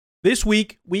This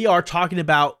week, we are talking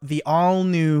about the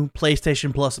all-new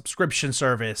PlayStation Plus subscription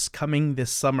service coming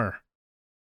this summer,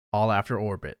 all after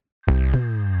Orbit. Roger,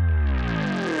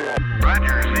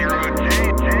 0J.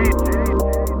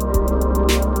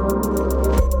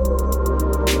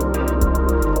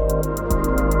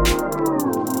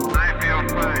 I feel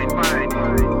fine.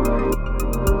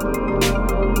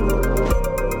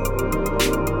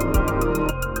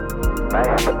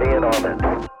 Nice to be in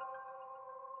orbit.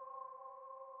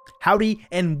 Howdy,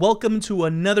 and welcome to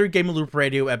another Gamer Loop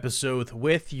Radio episode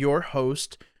with your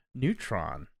host,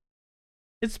 Neutron.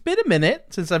 It's been a minute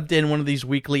since I've done one of these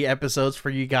weekly episodes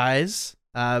for you guys.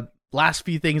 Last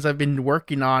few things I've been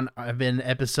working on have been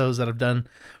episodes that I've done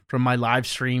from my live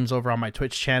streams over on my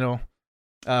Twitch channel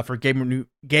for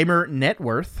Gamer Net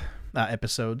Worth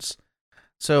episodes.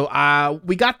 So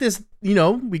we got this,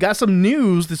 we got some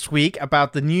news this week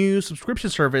about the new subscription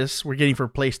service we're getting for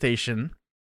PlayStation.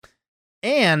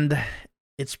 And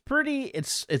it's pretty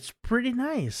nice. It's pretty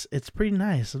nice.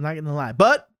 I'm not gonna lie.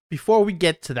 But before we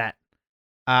get to that,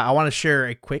 I want to share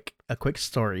a quick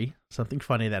story, something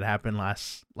funny that happened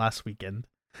last weekend.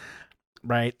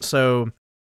 Right. So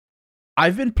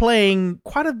I've been playing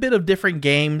quite a bit of different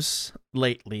games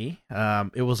lately.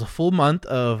 It was a full month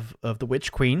of the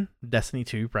Witch Queen, Destiny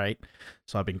 2, right?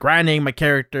 So I've been grinding my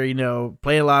character,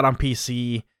 playing a lot on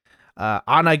PC.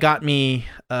 Anna got me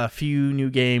a few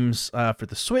new games for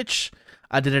the Switch.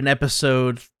 I did an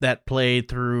episode that played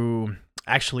through...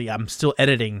 Actually, I'm still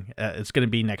editing. It's going to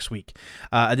be next week.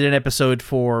 I did an episode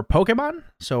for Pokemon.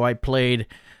 So I played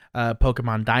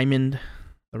Pokemon Diamond,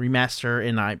 the remaster,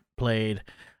 and I played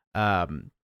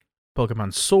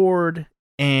Pokemon Sword,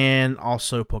 and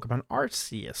also Pokemon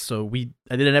Arceus. So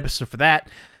I did an episode for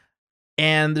that.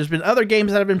 And there's been other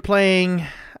games that I've been playing.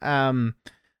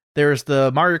 There's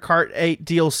the Mario Kart 8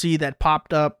 DLC that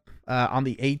popped up on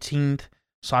the 18th.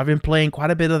 So I've been playing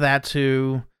quite a bit of that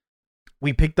too.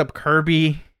 We picked up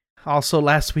Kirby also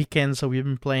last weekend, so we've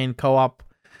been playing co-op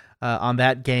on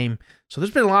that game. So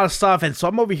there's been a lot of stuff, and so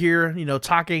I'm over here,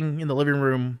 talking in the living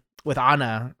room with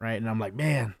Anna, right? And I'm like,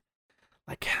 man,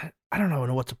 I don't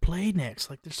know what to play next.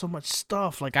 There's so much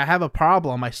stuff. I have a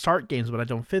problem. I start games, but I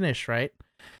don't finish, right?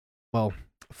 Well,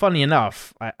 funny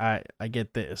enough, I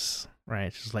get this. Right,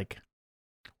 it's just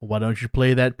why don't you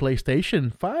play that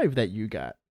PlayStation 5 that you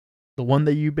got? The one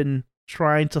that you've been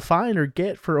trying to find or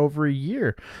get for over a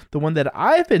year. The one that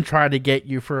I've been trying to get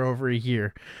you for over a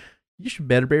year. You should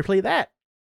better play that.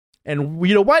 And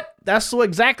you know what? That's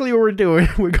exactly what we're doing.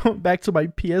 We're going back to my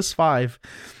PS5.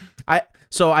 I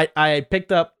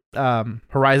picked up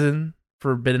Horizon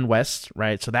Forbidden West,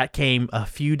 right? So that came a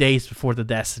few days before the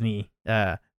Destiny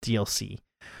DLC.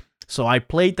 So I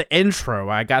played the intro.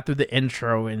 I got through the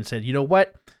intro and said, you know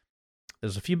what?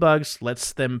 There's a few bugs.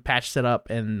 Let's them patch that up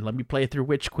and let me play through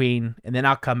Witch Queen, and then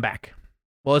I'll come back.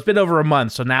 Well, it's been over a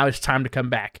month, so now it's time to come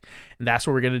back, and that's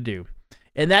what we're gonna do.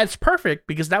 And that's perfect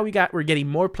because now we're getting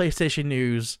more PlayStation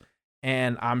news,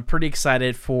 and I'm pretty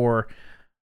excited for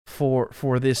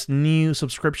this new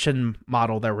subscription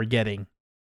model that we're getting.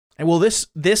 And well, this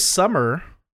summer,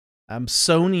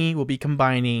 Sony will be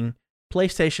combining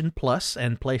PlayStation Plus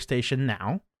and PlayStation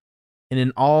Now in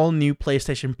an all-new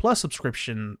PlayStation Plus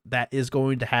subscription that is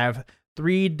going to have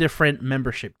 3 different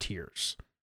membership tiers.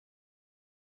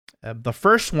 The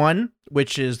first one,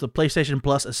 which is the PlayStation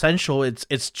Plus Essential,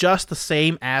 it's just the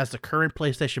same as the current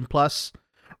PlayStation Plus,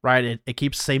 right? It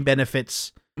keeps the same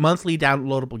benefits, monthly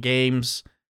downloadable games,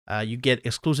 you get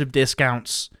exclusive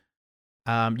discounts,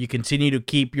 you continue to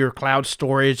keep your cloud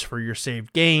storage for your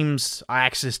saved games,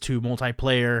 access to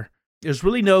multiplayer. There's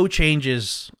really no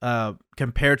changes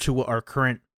compared to our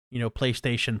current,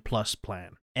 PlayStation Plus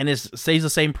plan. And it stays the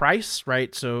same price,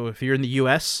 right? So if you're in the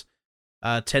US,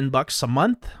 $10 a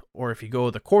month, or if you go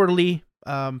with the quarterly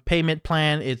payment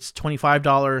plan, it's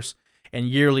 $25, and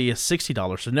yearly is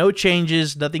 $60. So no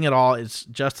changes, nothing at all. It's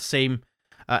just the same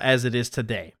as it is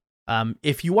today.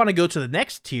 If you want to go to the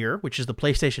next tier, which is the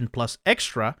PlayStation Plus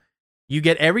Extra, you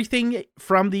get everything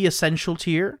from the Essential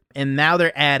tier, and now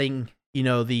they're adding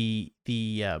the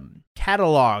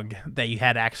catalog that you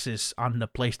had access on the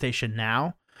PlayStation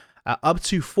Now, up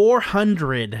to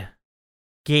 400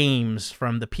 games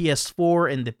from the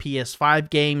PS4 and the PS5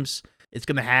 games. It's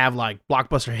going to have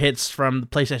blockbuster hits from the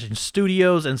PlayStation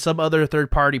Studios and some other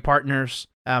third-party partners.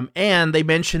 And they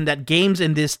mentioned that games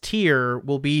in this tier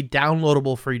will be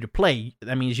downloadable for you to play.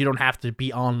 That means you don't have to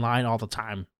be online all the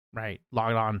time, right?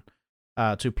 Log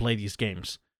on to play these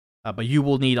games. But you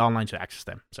will need online to access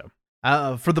them. So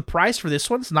for the price for this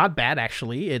one, it's not bad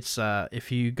actually. It's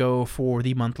if you go for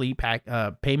the monthly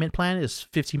payment plan, is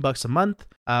 $15 a month.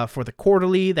 For the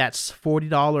quarterly, that's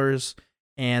 $40,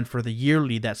 and for the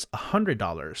yearly, that's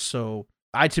 $100. So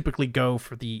I typically go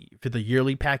for the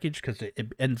yearly package because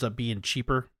it ends up being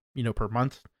cheaper, per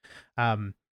month.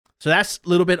 So that's a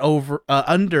little bit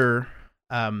under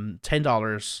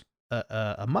 $10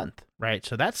 a month, right?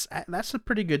 So that's a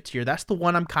pretty good tier. That's the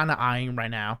one I'm kind of eyeing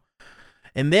right now.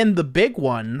 And then the big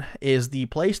one is the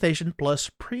PlayStation Plus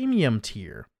Premium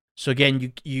tier. So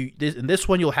again, in this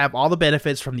one you'll have all the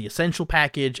benefits from the Essential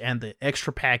package and the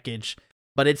Extra package,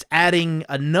 but it's adding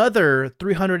another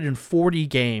 340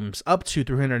 games, up to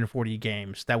 340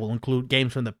 games, that will include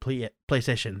games from the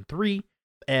PlayStation 3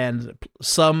 and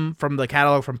some from the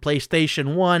catalog from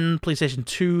PlayStation 1, PlayStation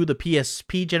 2, the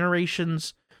PSP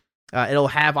generations. It'll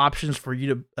have options for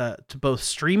you to both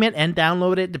stream it and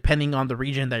download it, depending on the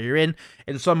region that you're in.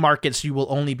 In some markets, you will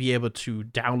only be able to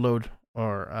download,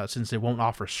 or since it won't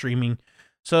offer streaming.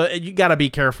 So you got to be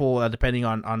careful depending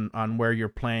on where you're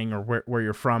playing or where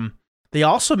you're from. They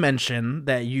also mention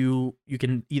that you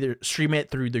can either stream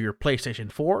it through your PlayStation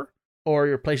 4 or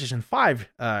your PlayStation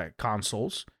 5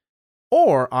 consoles,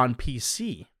 or on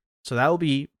PC. So that will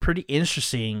be pretty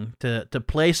interesting to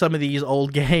play some of these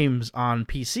old games on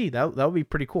PC. That would be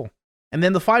pretty cool. And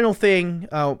then the final thing,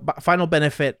 final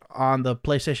benefit on the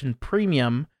PlayStation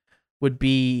Premium would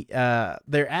be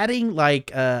they're adding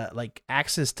like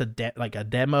access to like a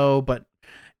demo, but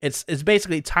it's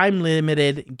basically time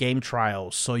limited game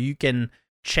trials. So you can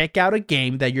check out a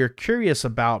game that you're curious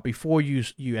about before you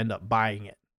end up buying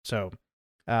it. So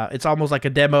it's almost like a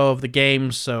demo of the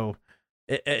game. So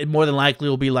it more than likely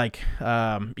will be like,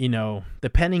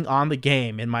 depending on the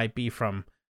game, it might be from,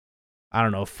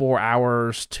 4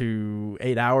 hours to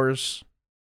 8 hours.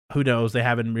 Who knows? They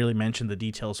haven't really mentioned the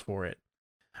details for it.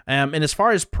 And as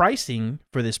far as pricing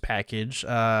for this package,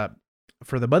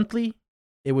 for the monthly,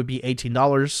 it would be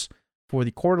 $18. For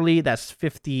the quarterly, that's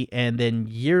 $50, and then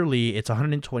yearly, it's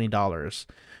 $120,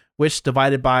 which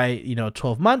divided by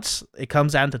 12 months, it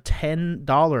comes down to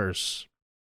 $10,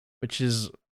 which is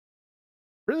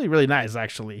really, really nice,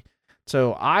 actually.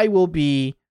 So I will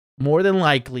be more than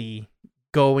likely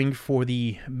going for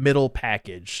the middle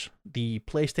package, the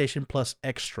PlayStation Plus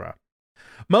Extra.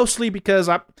 Mostly because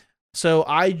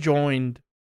I joined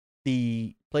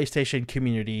the PlayStation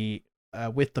community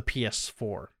with the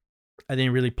PS4. I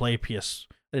didn't really play I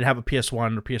didn't have a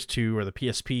PS1 or PS2 or the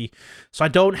PSP. So I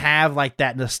don't have like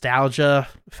that nostalgia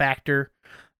factor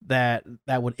that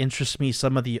would interest me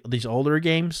some of these older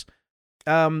games.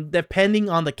 Depending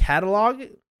on the catalog,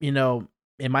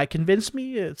 it might convince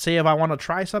me, say if I want to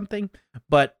try something,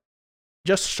 but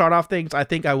just to start off things, I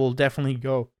think I will definitely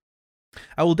go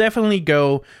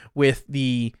with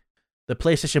the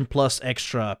PlayStation Plus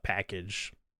Extra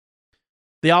package.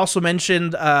 They also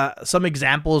mentioned some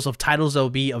examples of titles that will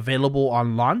be available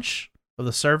on launch of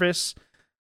the service.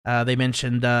 They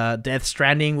mentioned Death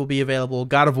Stranding will be available,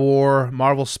 God of War,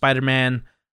 Marvel Spider-Man,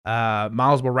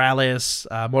 Miles Morales,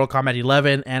 Mortal Kombat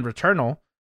 11, and Returnal.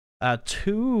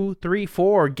 2, 3,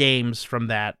 4 games from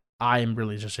that I am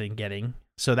really interested in getting.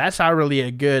 So that's not really a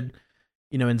good,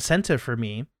 incentive for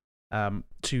me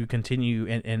to continue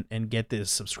and get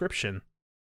this subscription.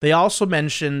 They also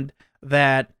mentioned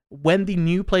that when the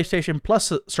new PlayStation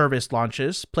Plus service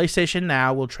launches, PlayStation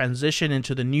Now will transition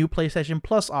into the new PlayStation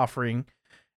Plus offering,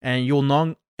 and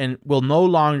will no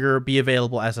longer be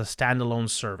available as a standalone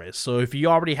service. So if you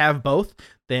already have both,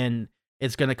 then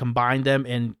it's going to combine them,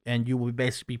 and you will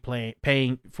basically be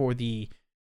paying for the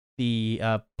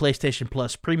PlayStation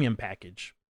Plus Premium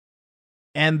package.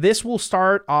 And this will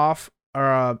start off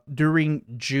during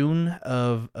June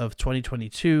of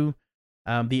 2022.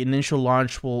 The initial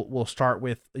launch will start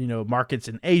with markets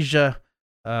in Asia,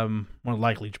 more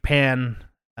likely Japan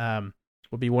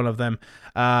will be one of them,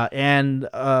 and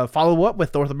follow up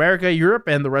with North America, Europe,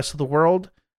 and the rest of the world,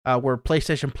 where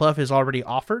PlayStation Plus is already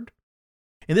offered.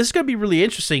 And this is going to be really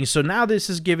interesting. So now this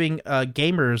is giving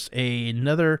gamers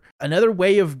another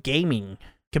way of gaming,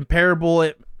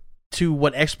 comparable to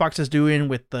what Xbox is doing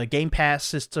with the Game Pass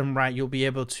system, right? You'll be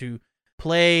able to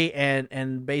play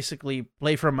and basically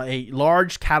play from a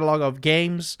large catalog of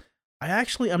games.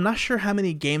 I'm not sure how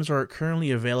many games are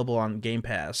currently available on Game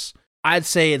Pass. I'd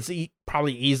say it's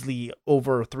probably easily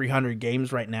over 300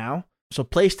 games right now. So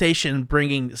PlayStation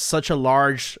bringing such a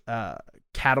large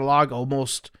catalog,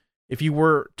 almost, if you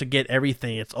were to get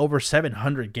everything, it's over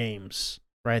 700 games,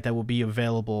 right, that will be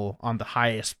available on the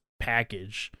highest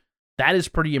package. That is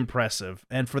pretty impressive.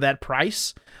 And for that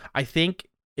price, I think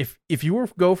if you were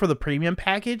to go for the premium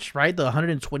package, right, the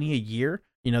 $120 a year,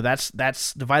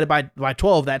 that's divided by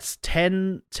 12, that's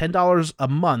 $10 a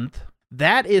month.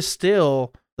 That is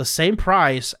still the same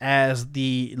price as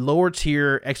the lower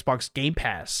tier Xbox Game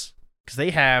Pass, because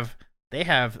they have they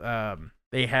have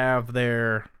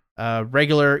their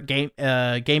regular Game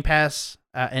Pass,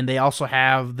 and they also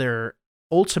have their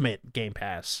Ultimate Game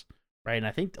Pass, right? And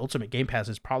I think the Ultimate Game Pass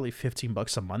is probably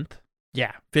 $15 a month.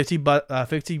 Yeah,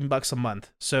 $15 a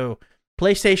month. So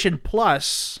PlayStation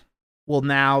Plus will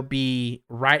now be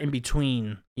right in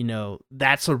between.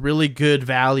 That's a really good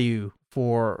value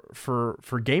for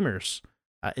gamers.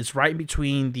 It's right in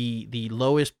between the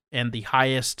lowest and the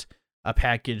highest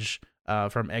package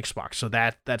from Xbox. So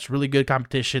that's really good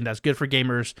competition. That's good for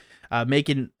gamers,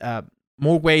 making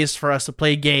more ways for us to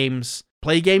play games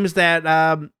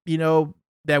that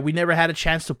that we never had a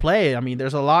chance to play. I mean,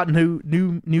 there's a lot of new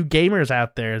gamers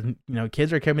out there.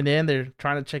 Kids are coming in, they're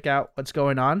trying to check out what's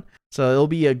going on. So it'll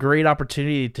be a great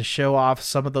opportunity to show off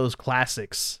some of those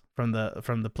classics from the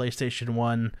PlayStation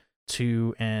 1,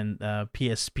 2, and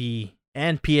PSP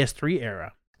and PS3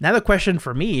 era. Now the question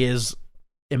for me is,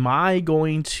 am I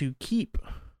going to keep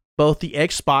both the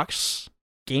Xbox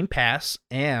Game Pass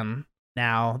and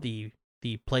now the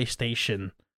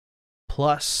PlayStation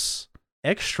Plus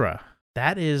Extra?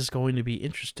 That is going to be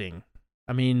interesting.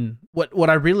 I mean, what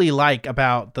I really like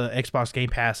about the Xbox Game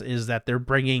Pass is that they're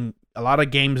bringing a lot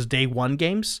of games, day one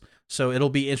games. So it'll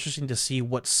be interesting to see how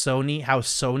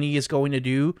Sony is going to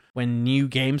do when new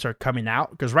games are coming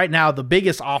out. Because right now, the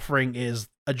biggest offering is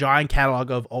a giant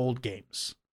catalog of old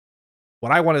games.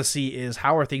 What I want to see is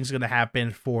how are things going to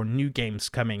happen for new games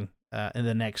coming in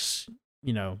the next,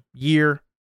 year,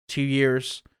 2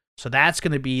 years. So that's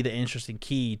going to be the interesting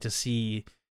key to see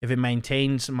if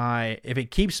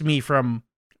it keeps me from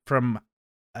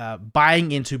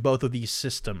buying into both of these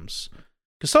systems.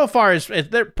 Because so far,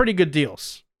 they're pretty good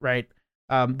deals, right?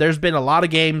 There's been a lot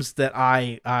of games that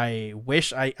I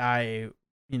wish I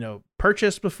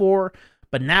purchased before,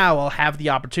 but now I'll have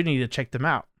the opportunity to check them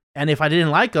out. And if I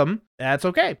didn't like them, that's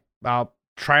okay. I'll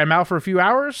try them out for a few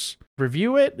hours,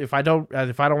 review it. If I don't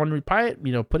want to rebuy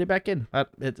it, put it back in.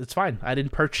 It's fine. I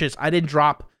didn't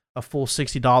drop a full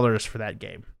 $60 for that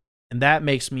game. And that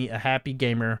makes me a happy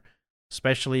gamer,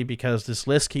 especially because this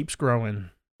list keeps growing.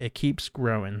 It keeps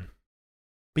growing.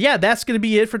 But yeah, that's going to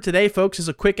be it for today, folks. It's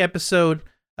a quick episode,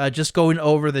 just going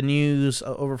over the news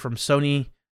over from Sony.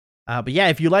 But yeah,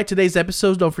 if you like today's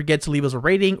episodes, don't forget to leave us a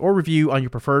rating or review on your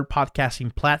preferred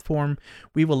podcasting platform.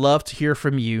 We would love to hear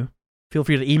from you. Feel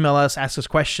free to email us, ask us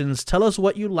questions, tell us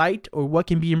what you liked or what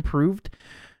can be improved.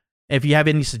 If you have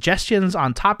any suggestions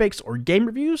on topics or game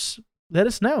reviews, let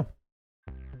us know.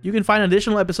 You can find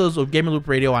additional episodes of Gamer Loop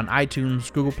Radio on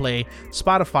iTunes, Google Play,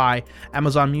 Spotify,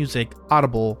 Amazon Music,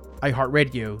 Audible,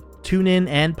 iHeartRadio, TuneIn,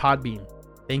 and Podbean.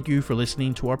 Thank you for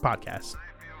listening to our podcast.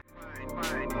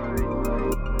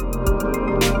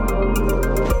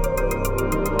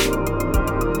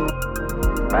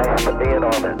 I have to be in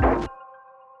orbit.